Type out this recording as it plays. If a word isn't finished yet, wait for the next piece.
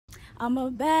I'm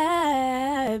a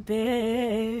bad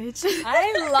bitch.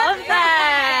 I love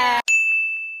that.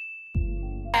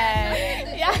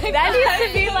 Yeah, that needs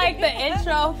to be like the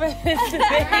intro for this video.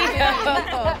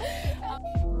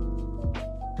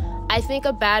 I think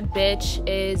a bad bitch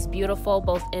is beautiful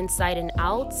both inside and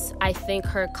out. I think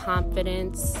her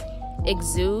confidence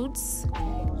exudes.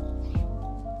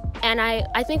 And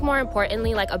I think more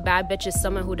importantly, like a bad bitch is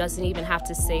someone who doesn't even have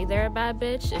to say they're a bad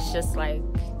bitch. It's just like,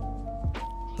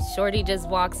 shorty just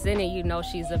walks in and you know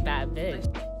she's a bad bitch.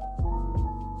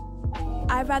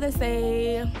 I'd rather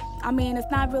say, I mean, it's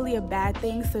not really a bad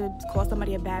thing to call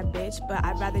somebody a bad bitch, but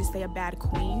I'd rather say a bad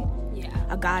queen,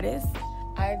 a goddess.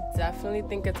 I definitely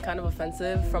think it's kind of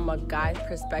offensive from a guy's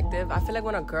perspective. I feel like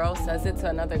when a girl says it to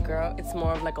another girl, it's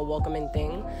more of like a welcoming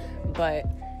thing. But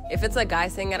if it's a guy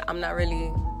saying it, I'm not really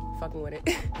fucking with it.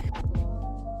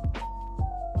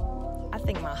 I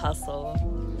think my hustle.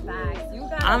 Facts.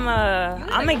 I'm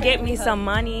gonna get me some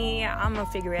money. I'm gonna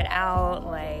figure it out,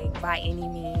 like, by any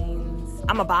means.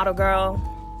 I'm a bottle girl,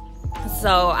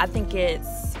 so I think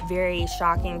it's very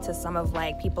shocking to some of,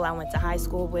 like, people I went to high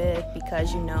school with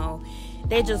because, you know,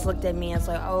 they just looked at me and was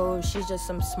like, oh, she's just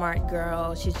some smart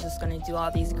girl. She's just gonna do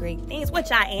all these great things,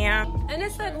 which I am. And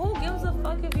it's like, who gives a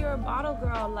fuck if you're a bottle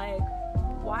girl? Like,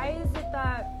 why is it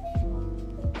that,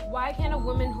 why can't a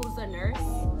woman who's a nurse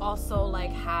also,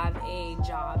 like, have a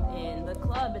job in the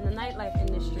club, in the nightlife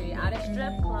industry, at a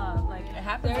strip club? Like, it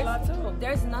happens a lot too.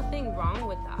 There's nothing wrong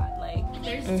with that. Like,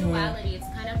 there's duality. It's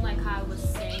kind of like how I was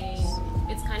saying.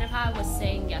 It's kind of how I was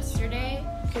saying yesterday.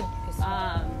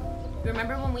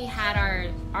 Remember when we had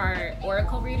our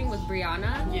oracle reading with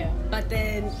Brianna? Yeah. But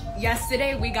then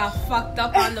yesterday we got fucked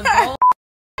up on the boat.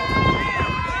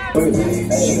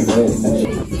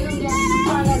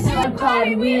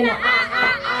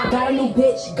 Got a new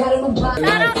bitch, got a new body.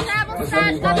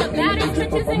 Got the baddest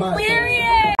bitches in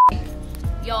Aquarius.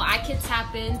 Yo, I could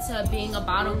tap into being a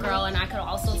bottle girl and I could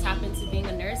also tap into being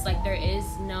a nurse. Like, there is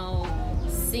no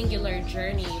singular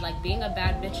journey. Like, being a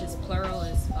bad bitch is plural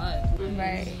as fuck.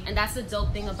 Right. And that's the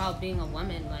dope thing about being a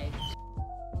woman. Like,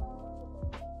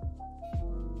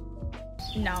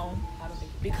 no.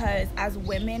 Because as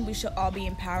women, we should all be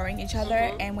empowering each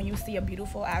other. And when you see a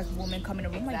beautiful ass woman come in the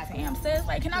room, like, damn, sis,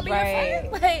 like, can I be your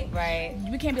friend? Like,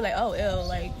 we can't be like, oh, ew,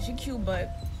 like, she cute,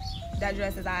 but that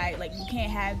dress is like, you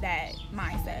can't have that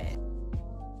mindset.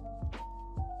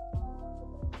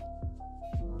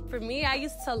 for me, I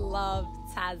used to love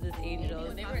Taz's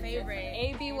Angels. They were favorite.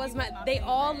 AB was my, they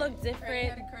all looked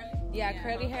different. Yeah,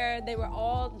 curly hair. They were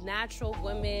all natural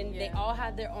women. They all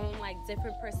had their own, like,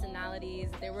 different personalities.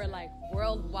 They were, like,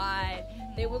 worldwide.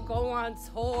 They would go on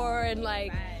tour and,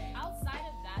 like... Outside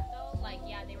of that, though, like,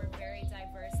 yeah, they were very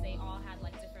diverse. They all had,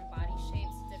 like, different body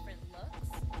shapes, different looks.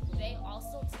 They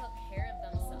also took care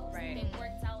of themselves. Right. They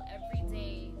worked out every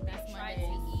day. They tried to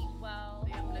eat well.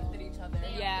 They uplifted each other.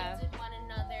 They uplifted one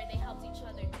another. They helped each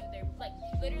other do their, like,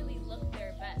 literally look